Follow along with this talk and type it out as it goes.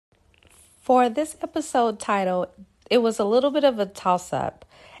For this episode title, it was a little bit of a toss-up.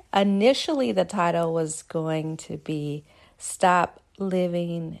 Initially, the title was going to be Stop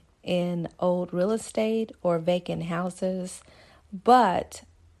Living in Old Real Estate or Vacant Houses, but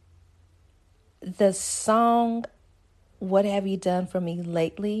the song What Have You Done For Me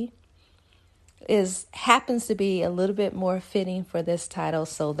Lately happens to be a little bit more fitting for this title,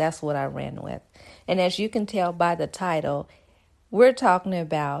 so that's what I ran with. And as you can tell by the title, we're talking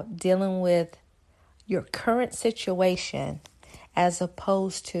about dealing with your current situation as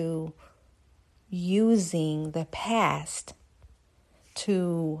opposed to using the past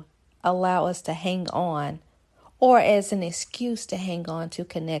to allow us to hang on or as an excuse to hang on to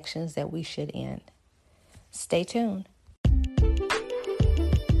connections that we should end. Stay tuned.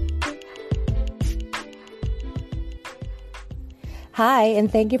 Hi, and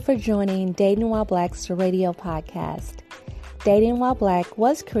thank you for joining Dating While Black's radio podcast. Dating While Black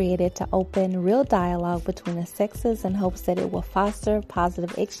was created to open real dialogue between the sexes in hopes that it will foster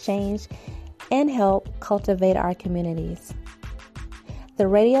positive exchange and help cultivate our communities. The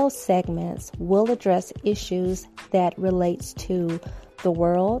radio segments will address issues that relates to the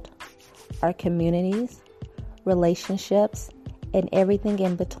world, our communities, relationships, and everything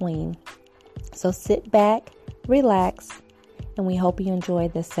in between. So sit back, relax, and we hope you enjoy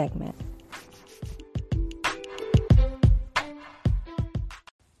this segment.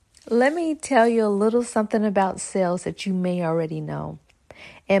 Let me tell you a little something about sales that you may already know.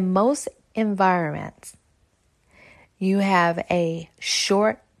 In most environments, you have a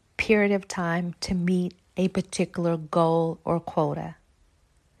short period of time to meet a particular goal or quota.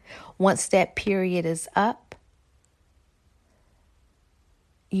 Once that period is up,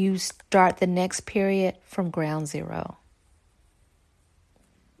 you start the next period from ground zero.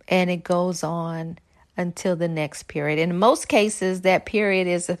 And it goes on until the next period. In most cases, that period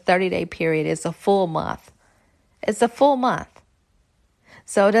is a 30-day period. It's a full month. It's a full month.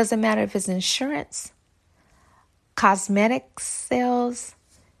 So it doesn't matter if it's insurance, cosmetic sales,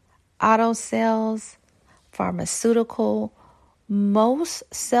 auto sales, pharmaceutical. Most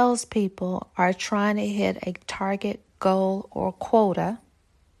salespeople are trying to hit a target goal or quota.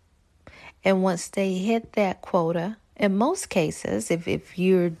 And once they hit that quota, in most cases, if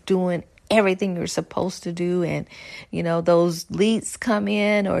you're doing everything you're supposed to do and, those leads come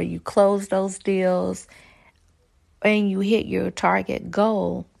in or you close those deals and you hit your target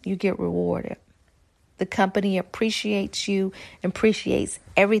goal, you get rewarded. The company appreciates you, appreciates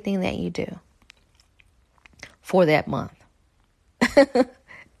everything that you do for that month.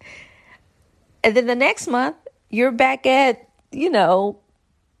 And then the next month, you're back at,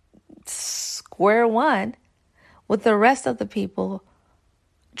 square one with the rest of the people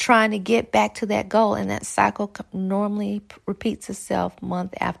trying to get back to that goal. And that cycle normally repeats itself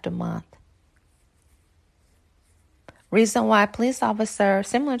month after month. Reason why police officers,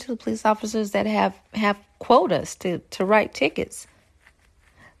 similar to the police officers that have quotas to write tickets,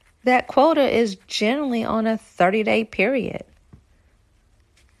 that quota is generally on a 30-day period.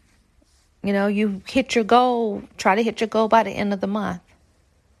 You hit your goal, try to hit your goal by the end of the month.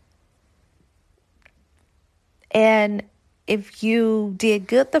 And if you did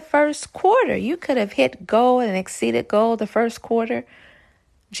good the first quarter, you could have hit goal and exceeded goal the first quarter,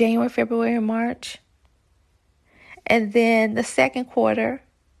 January, February, March. And then the second quarter,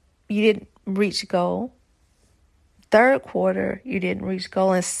 you didn't reach goal. Third quarter, you didn't reach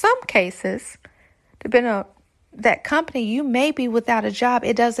goal. In some cases, depending on that company, you may be without a job.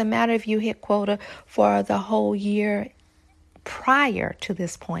 It doesn't matter if you hit quota for the whole year prior to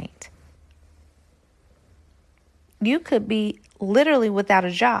this point. You could be literally without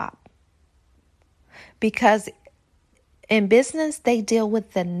a job because in business, they deal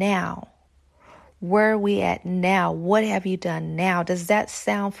with the now. Where are we at now? What have you done now? Does that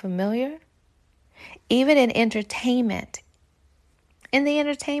sound familiar? Even in entertainment, in the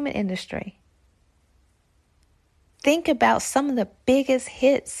entertainment industry, think about some of the biggest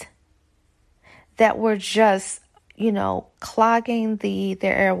hits that were just, clogging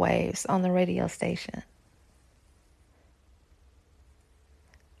their airwaves on the radio station.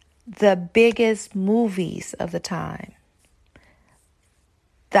 The biggest movies of the time.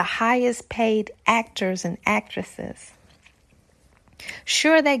 The highest paid actors and actresses.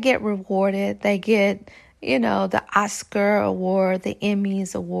 Sure, they get rewarded. They get, the Oscar award, the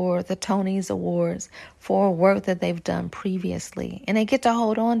Emmys award, the Tonys awards for work that they've done previously. And they get to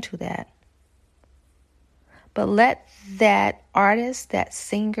hold on to that. But let that artist, that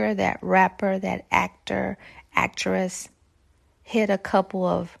singer, that rapper, that actor, actress hit a couple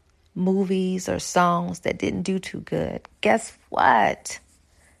of movies or songs that didn't do too good. Guess what?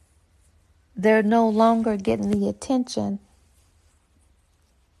 they're no longer getting the attention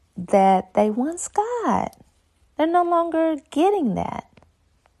that they once got. They're no longer getting that.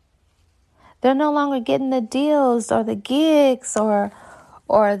 They're no longer getting the deals or the gigs or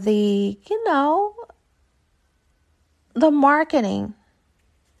the, the marketing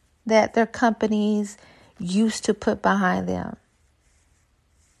that their companies used to put behind them.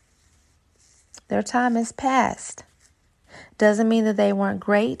 Their time has passed. Doesn't mean that they weren't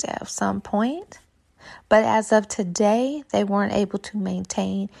great at some point, but as of today, they weren't able to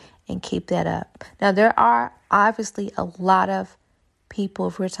maintain and keep that up. Now, there are obviously a lot of people,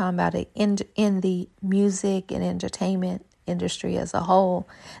 if we're talking about it in the music and entertainment industry as a whole,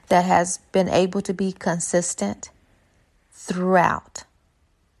 that has been able to be consistent throughout.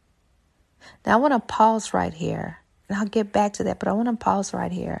 Now, I want to pause right here, and I'll get back to that, but I want to pause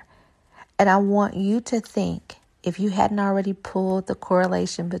right here. And I want you to think, if you hadn't already pulled the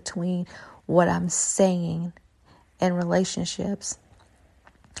correlation between what I'm saying and relationships,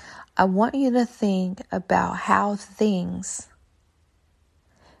 I want you to think about how things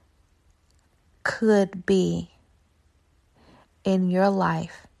could be in your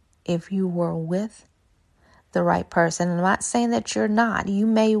life if you were with the right person. And I'm not saying that you're not. You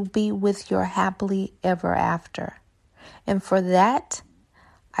may be with your happily ever after. And for that,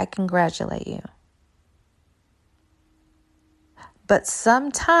 I congratulate you. But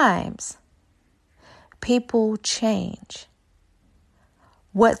sometimes people change.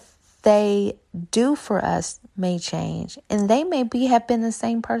 What they do for us may change. And they may have been the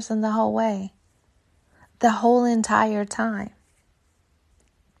same person the whole way. The whole entire time.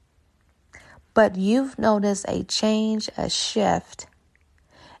 But you've noticed a change, a shift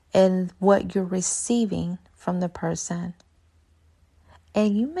in what you're receiving from the person.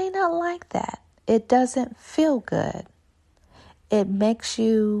 And you may not like that. It doesn't feel good. It makes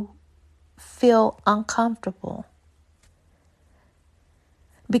you feel uncomfortable.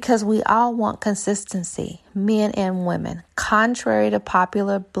 Because we all want consistency, men and women. Contrary to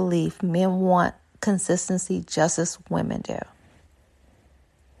popular belief, men want consistency just as women do.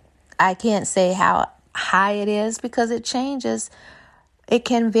 I can't say how high it is because it changes. It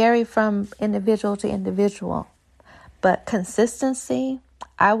can vary from individual to individual. But consistency,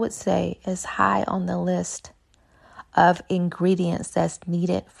 I would say, is high on the list of ingredients that's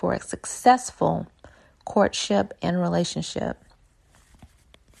needed for a successful courtship and relationship.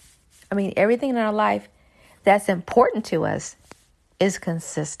 I mean, everything in our life that's important to us is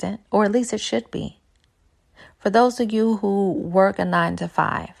consistent, or at least it should be. For those of you who work a 9 to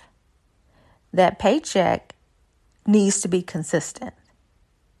 5, that paycheck needs to be consistent.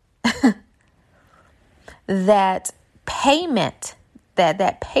 That payment,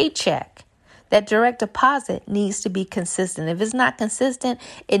 that paycheck, that direct deposit needs to be consistent. If it's not consistent,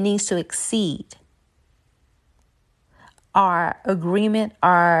 it needs to exceed our agreement,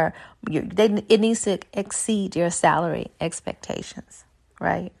 it needs to exceed your salary expectations,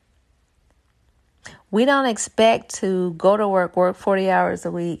 right? We don't expect to go to work 40 hours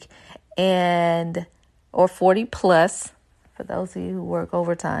a week or 40 plus, for those of you who work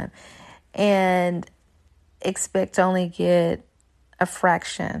overtime, and expect to only get a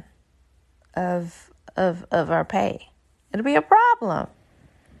fraction of our pay. It'll be a problem.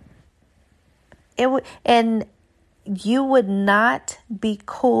 And you would not be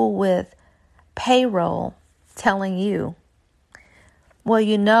cool with payroll telling you,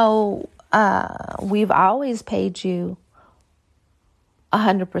 well, we've always paid you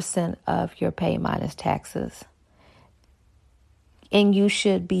 100% of your pay minus taxes. And you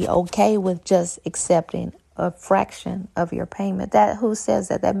should be okay with just accepting a fraction of your payment. Who says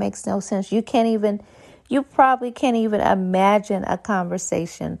that? That makes no sense. You probably can't even imagine a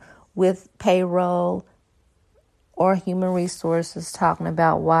conversation with payroll or human resources talking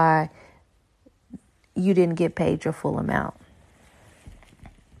about why you didn't get paid your full amount.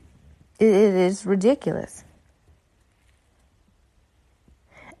 It is ridiculous.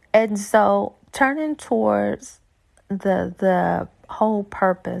 And so turning towards the whole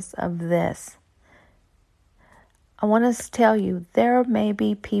purpose of this, I want to tell you, there may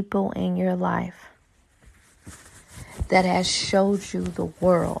be people in your life that has showed you the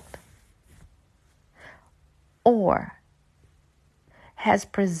world or has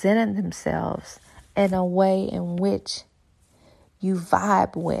presented themselves in a way in which you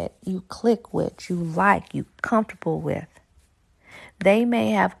vibe with, you click with, you like, you comfortable with. They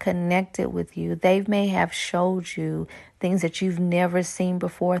may have connected with you. They may have showed you things that you've never seen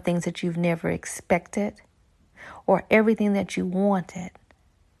before, things that you've never expected, or everything that you wanted.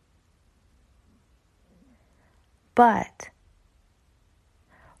 But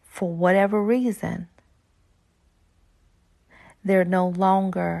for whatever reason, they're no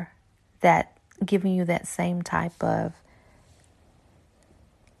longer that giving you that same type of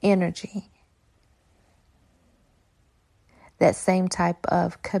energy, that same type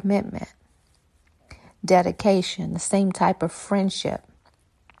of commitment, dedication, the same type of friendship.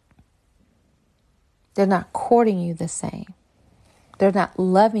 They're not courting you the same. They're not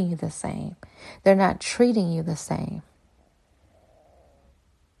loving you the same. They're not treating you the same.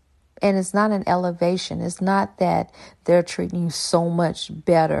 And it's not an elevation. It's not that they're treating you so much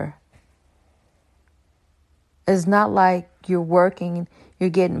better. It's not like you're working, you're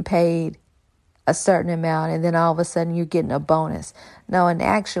getting paid a certain amount, and then all of a sudden you're getting a bonus. No, in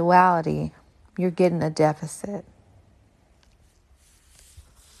actuality, you're getting a deficit.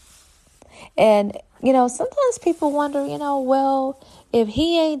 And, sometimes people wonder, well, if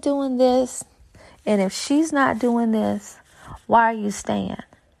he ain't doing this, and if she's not doing this, why are you staying?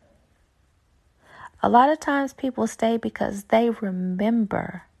 A lot of times people stay because they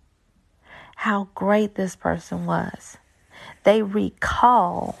remember how great this person was. They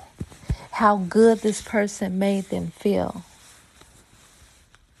recall how good this person made them feel.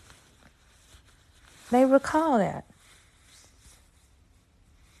 They recall that.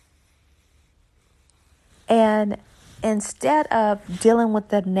 And instead of dealing with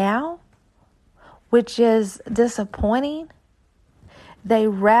the now, which is disappointing, they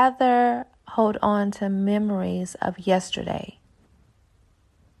rather hold on to memories of yesterday.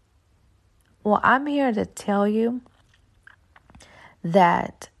 Well, I'm here to tell you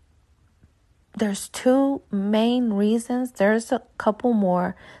that there's two main reasons. There's a couple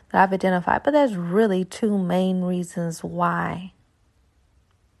more that I've identified, but there's really two main reasons why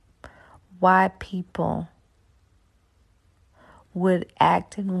people would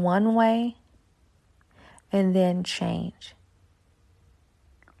act in one way and then change.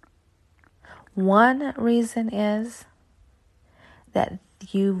 One reason is that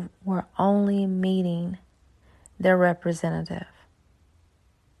you were only meeting their representative.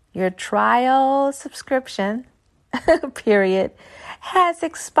 Your trial subscription period has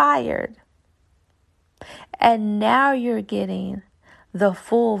expired. And now you're getting the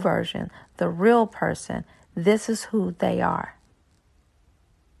full version, the real person. This is who they are.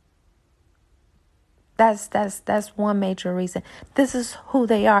 That's one major reason. This is who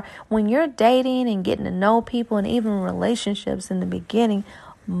they are. When you're dating and getting to know people and even relationships in the beginning,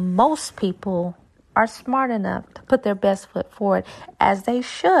 most people are smart enough to put their best foot forward, as they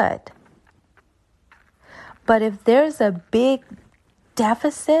should. But if there's a big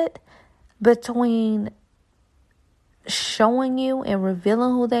deficit between showing you and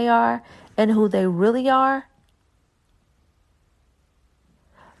revealing who they are and who they really are,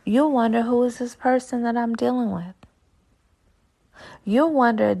 you'll wonder, who is this person that I'm dealing with? You'll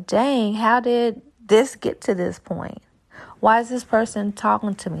wonder, dang, how did this get to this point? Why is this person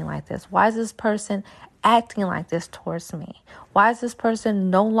talking to me like this? Why is this person acting like this towards me? Why is this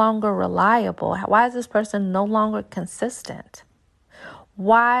person no longer reliable? Why is this person no longer consistent?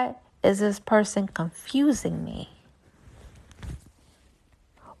 Why is this person confusing me?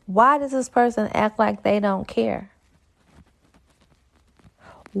 Why does this person act like they don't care?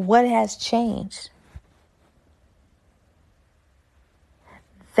 What has changed?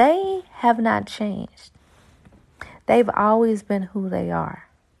 They have not changed. They've always been who they are.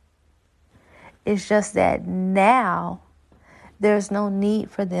 It's just that now there's no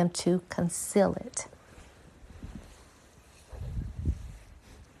need for them to conceal it.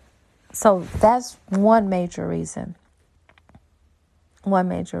 So that's one major reason. One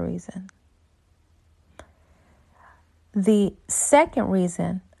major reason. The second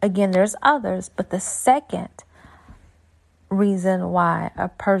reason, again, there's others, but the second reason why a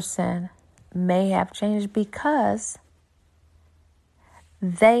person may have changed, because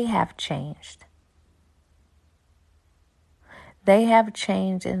they have changed. They have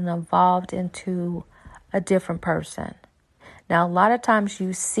changed and evolved into a different person. Now, a lot of times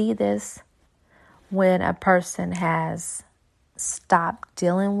you see this when a person has stopped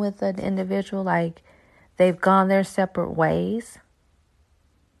dealing with an individual, like they've gone their separate ways,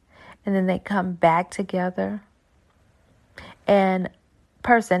 and then they come back together, and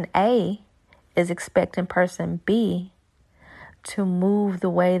person A is expecting person B to move the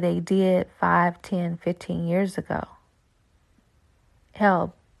way they did 5, 10, 15 years ago.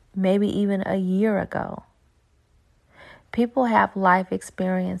 Hell, maybe even a year ago. People have life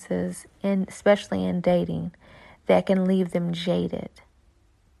experiences, especially in dating, that can leave them jaded.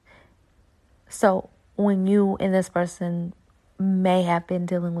 So when you and this person may have been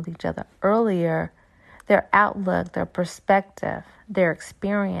dealing with each other earlier, their outlook, their perspective, their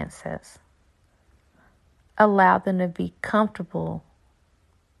experiences allowed them to be comfortable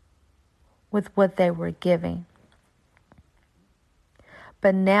with what they were giving.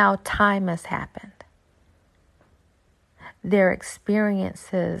 But now time has happened. Their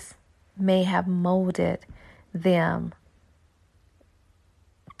experiences may have molded them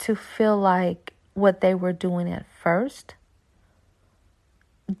to feel like what they were doing at first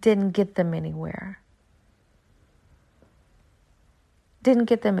didn't get them anywhere. Didn't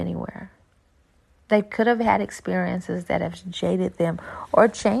get them anywhere. They could have had experiences that have jaded them or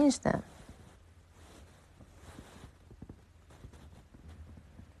changed them.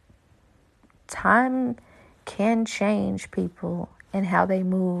 Time can change people and how they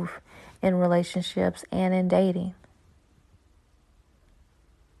move in relationships and in dating.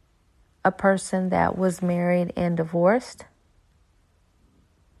 A person that was married and divorced,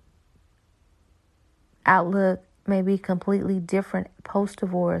 outlook may be completely different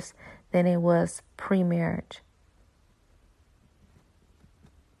post-divorce than it was pre-marriage.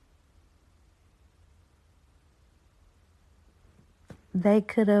 They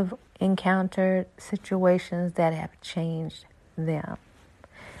could have encountered situations that have changed them.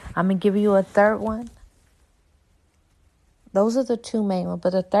 I'm going to give you a third one. Those are the two main ones. But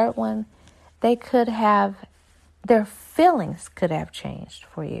the third one, their feelings could have changed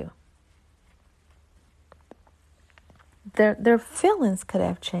for you. Their feelings could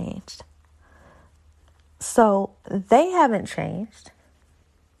have changed. So they haven't changed.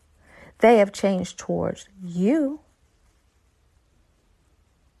 They have changed towards you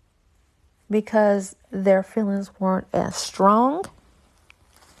because their feelings weren't as strong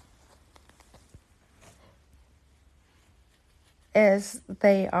as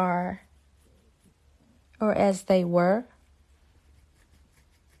they are or as they were.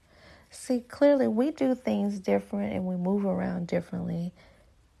 See, clearly we do things different and we move around differently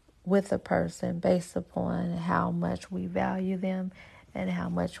with a person based upon how much we value them and how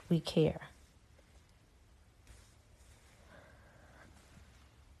much we care.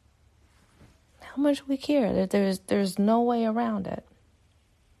 How much we care. There's no way around it.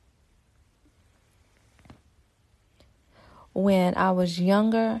 When I was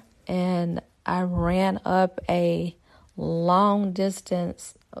younger and I ran up a long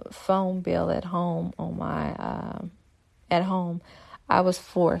distance phone bill at home on my at home, I was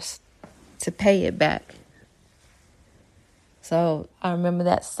forced to pay it back. So I remember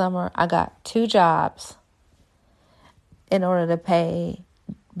that summer I got 2 jobs in order to pay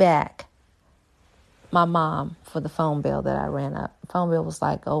back my mom for the phone bill that I ran up. The phone bill was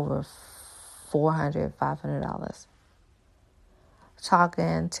like over $400, $500.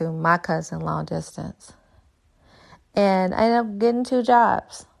 Talking to my cousin long distance. And I ended up getting 2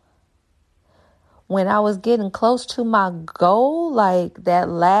 jobs. When I was getting close to my goal, like that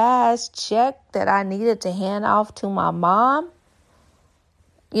last check that I needed to hand off to my mom,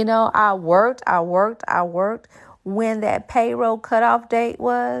 I worked. When that payroll cutoff date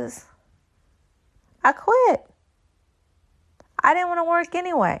was, I quit. I didn't want to work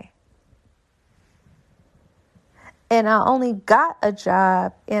anyway. And I only got a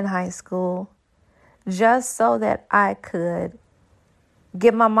job in high school just so that I could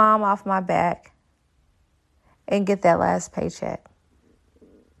get my mom off my back and get that last paycheck.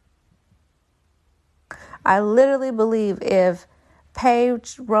 I literally believe if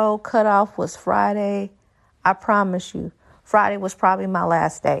payroll cutoff was Friday, I promise you, Friday was probably my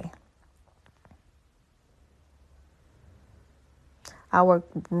last day. I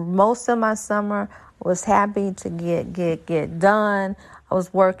worked most of my summer, was happy to get done. I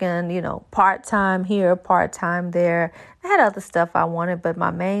was working, part-time here, part-time there. I had other stuff I wanted, but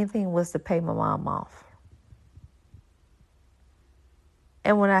my main thing was to pay my mom off.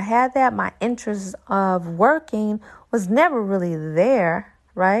 And when I had that, my interest of working was never really there,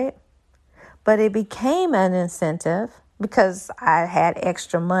 right? But it became an incentive because I had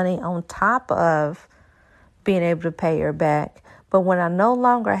extra money on top of being able to pay her back. But when I no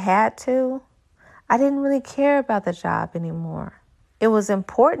longer had to, I didn't really care about the job anymore. It was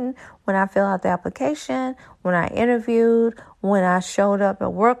important when I filled out the application, when I interviewed, when I showed up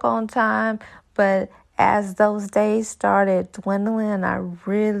at work on time. But as those days started dwindling, I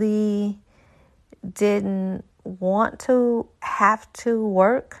really didn't want to have to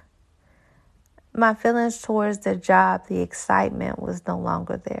work. My feelings towards the job, the excitement was no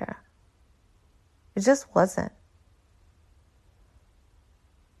longer there. It just wasn't.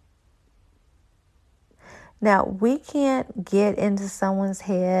 Now, we can't get into someone's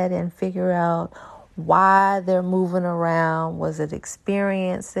head and figure out why they're moving around. Was it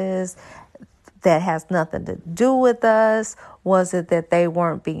experiences? that has nothing to do with us? Was it that they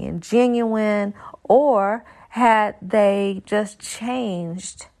weren't being genuine? Or had they just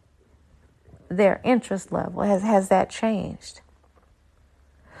changed their interest level? Has that changed?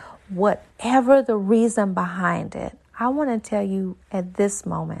 Whatever the reason behind it, I want to tell you at this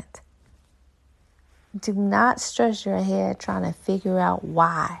moment, do not stress your head trying to figure out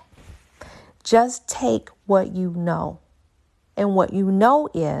why. Just take what you know. And what you know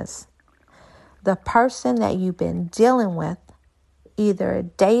is the person that you've been dealing with, either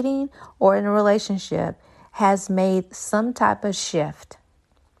dating or in a relationship, has made some type of shift.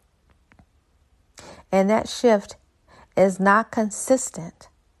 And that shift is not consistent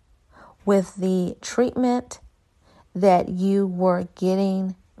with the treatment that you were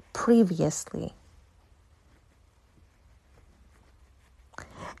getting previously.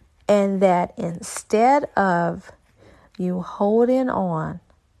 And that instead of you holding on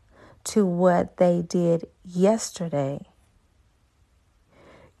to what they did yesterday,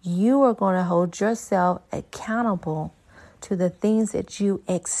 you are going to hold yourself accountable to the things that you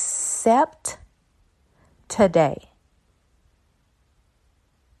accept today.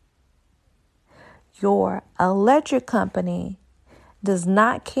 Your electric company does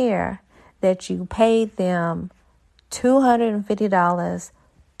not care that you paid them $250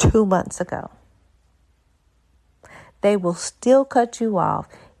 2 months ago. They will still cut you off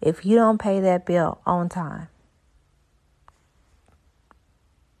if you don't pay that bill on time.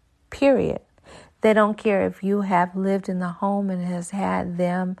 Period. They don't care if you have lived in the home and has had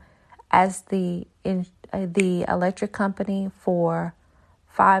them as the electric company for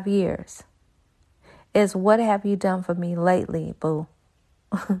 5 years. It's what have you done for me lately, boo?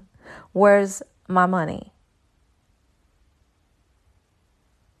 Where's my money?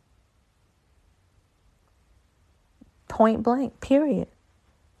 Point blank, period.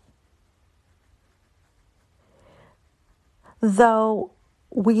 Though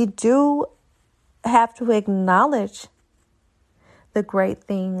we do have to acknowledge the great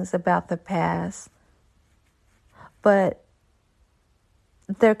things about the past, but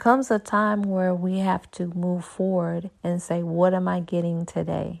there comes a time where we have to move forward and say, what am I getting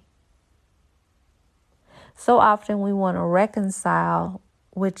today? So often we want to reconcile,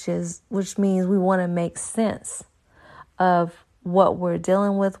 which means we want to make sense of what we're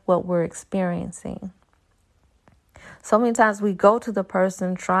dealing with, what we're experiencing. So many times we go to the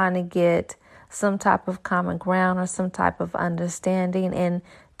person trying to get some type of common ground or some type of understanding, and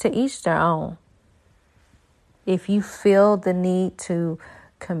to each their own. If you feel the need to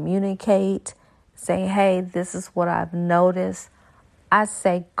communicate, say, hey, this is what I've noticed, I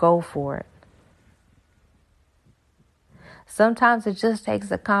say go for it. Sometimes it just takes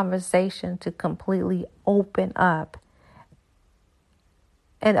a conversation to completely open up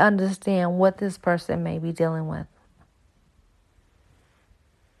and understand what this person may be dealing with.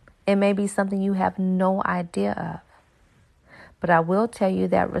 It may be something you have no idea of. But I will tell you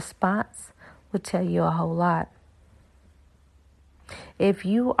that response will tell you a whole lot. If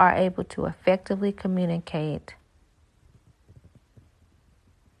you are able to effectively communicate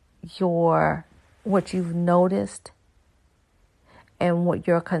what you've noticed and what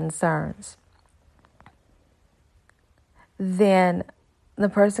your concerns, then the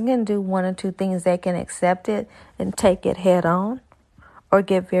person can do one or two things. They can accept it and take it head on, or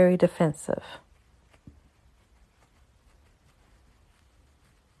get very defensive.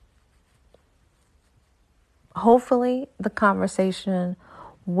 Hopefully, the conversation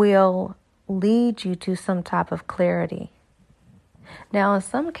will lead you to some type of clarity. Now, in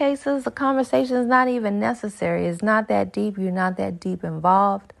some cases, the conversation is not even necessary. It's not that deep. You're not that deep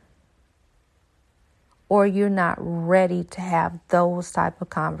involved. Or you're not ready to have those type of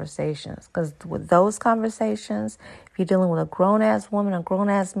conversations. Because with those conversations, if you're dealing with a grown-ass woman, a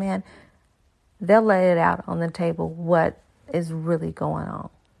grown-ass man, they'll lay it out on the table what is really going on.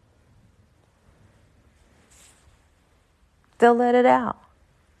 They'll let it out.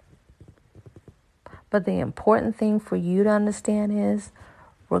 But the important thing for you to understand is,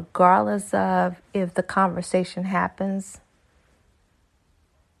 regardless of if the conversation happens,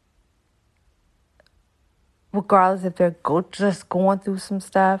 regardless if they're just going through some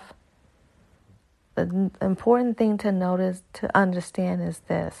stuff, the important thing to notice, to understand is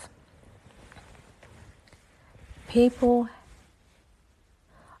this. People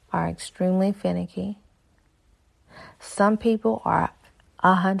are extremely finicky. Some people are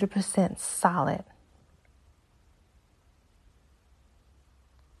 100% solid.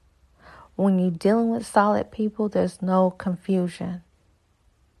 When you're dealing with solid people, there's no confusion.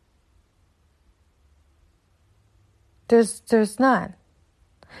 There's none.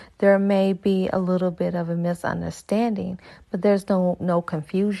 There may be a little bit of a misunderstanding, but there's no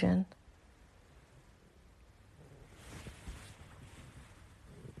confusion.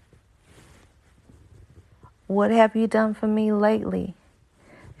 What have you done for me lately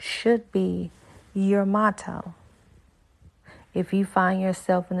should be your motto. If you find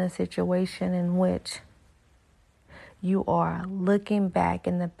yourself in a situation in which you are looking back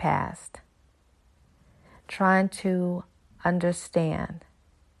in the past, trying to understand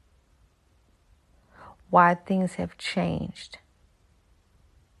why things have changed,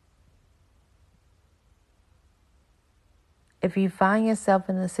 if you find yourself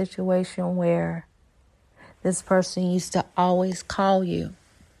in a situation where this person used to always call you,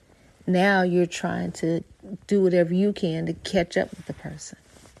 now you're trying to do whatever you can to catch up with the person.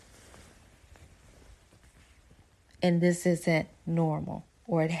 And this isn't normal,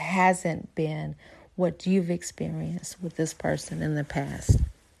 or it hasn't been what you've experienced with this person in the past.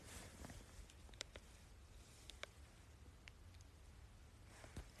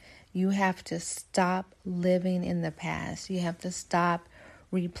 You have to stop living in the past. You have to stop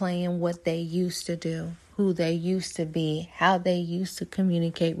replaying what they used to do, who they used to be, how they used to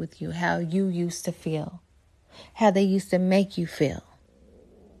communicate with you, how you used to feel, how they used to make you feel.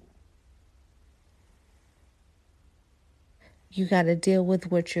 You got to deal with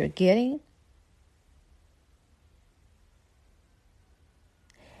what you're getting.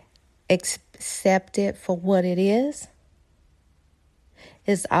 Accept it for what it is.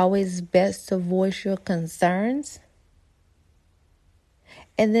 It's always best to voice your concerns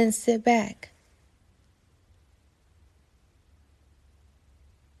and then sit back.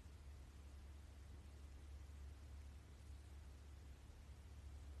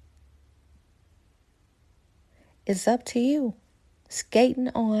 It's up to you. Skating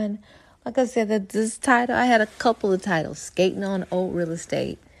on, like I said, this title, I had a couple of titles. Skating on old real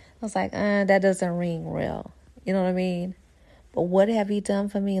estate. I was like, that doesn't ring real. You know what I mean? But what have you done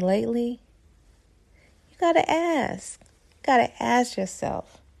for me lately? You got to ask. You got to ask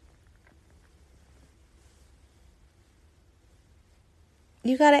yourself.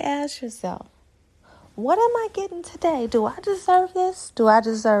 You got to ask yourself, what am I getting today? Do I deserve this? Do I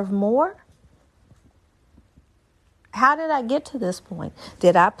deserve more? How did I get to this point?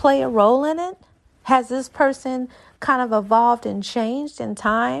 Did I play a role in it? Has this person kind of evolved and changed in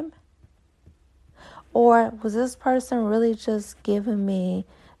time? Or was this person really just giving me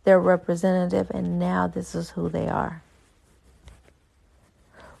their representative and now this is who they are?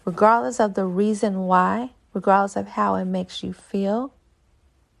 Regardless of the reason why, regardless of how it makes you feel,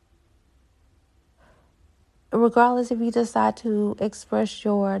 regardless if you decide to express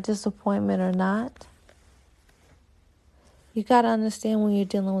your disappointment or not, you got to understand when you're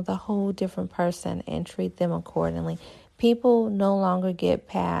dealing with a whole different person and treat them accordingly. People no longer get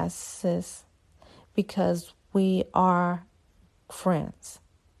passes because we are friends.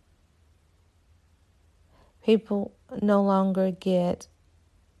 People no longer get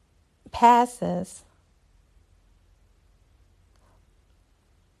passes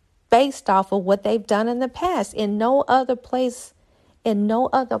based off of what they've done in the past. In no other place, in no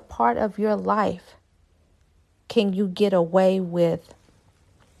other part of your life can you get away with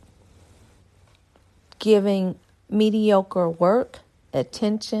giving mediocre work,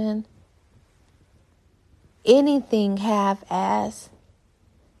 attention, anything half-ass,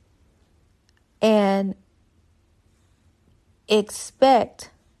 and expect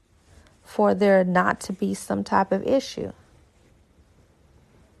for there not to be some type of issue.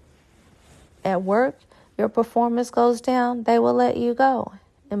 At work, your performance goes down, they will let you go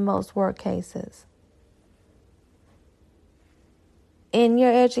in most work cases. In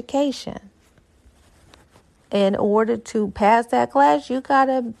your education, in order to pass that class, you got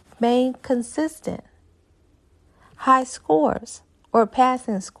to remain consistent. High scores or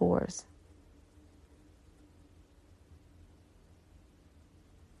passing scores.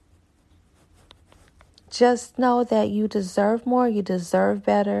 Just know that you deserve more, you deserve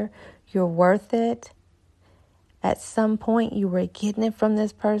better, you're worth it. At some point you were getting it from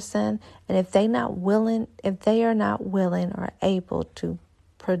this person, and if they are not willing or able to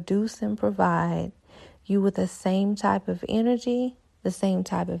produce and provide you with the same type of energy, the same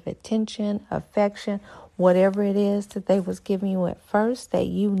type of attention, affection, whatever it is that they was giving you at first that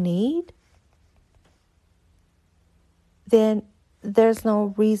you need, then there's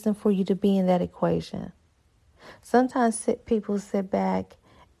no reason for you to be in that equation. Sometimes people sit back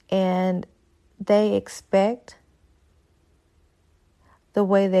and they expect the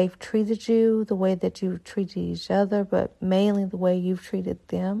way they've treated you, the way that you've treated each other, but mainly the way you've treated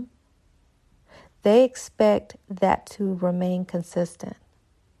them. They expect that to remain consistent.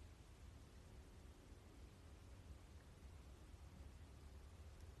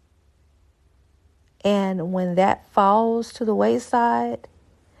 And when that falls to the wayside,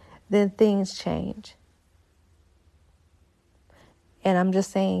 then things change. And I'm just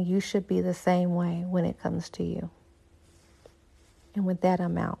saying you should be the same way when it comes to you. And with that,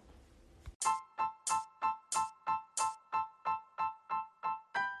 I'm out.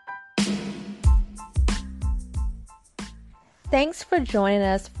 Thanks for joining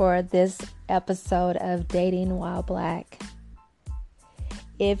us for this episode of Dating While Black.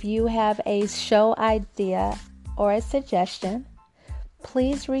 If you have a show idea or a suggestion,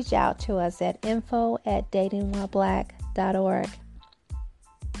 please reach out to us at info@datingwhileblack.org.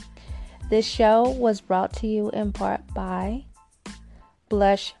 This show was brought to you in part by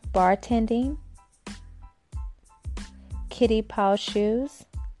Blush Bartending, Kitty Paw Shoes,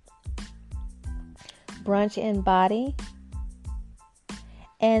 Brunch and Body,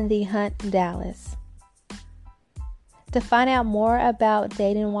 and The Hunt Dallas. To find out more about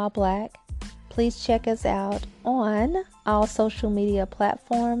Dating While Black, please check us out on all social media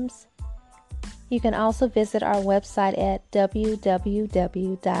platforms. You can also visit our website at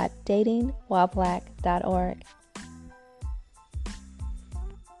www.datingwhileblack.org.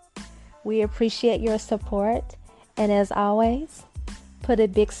 We appreciate your support, and as always, put a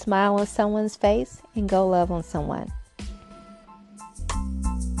big smile on someone's face and go love on someone.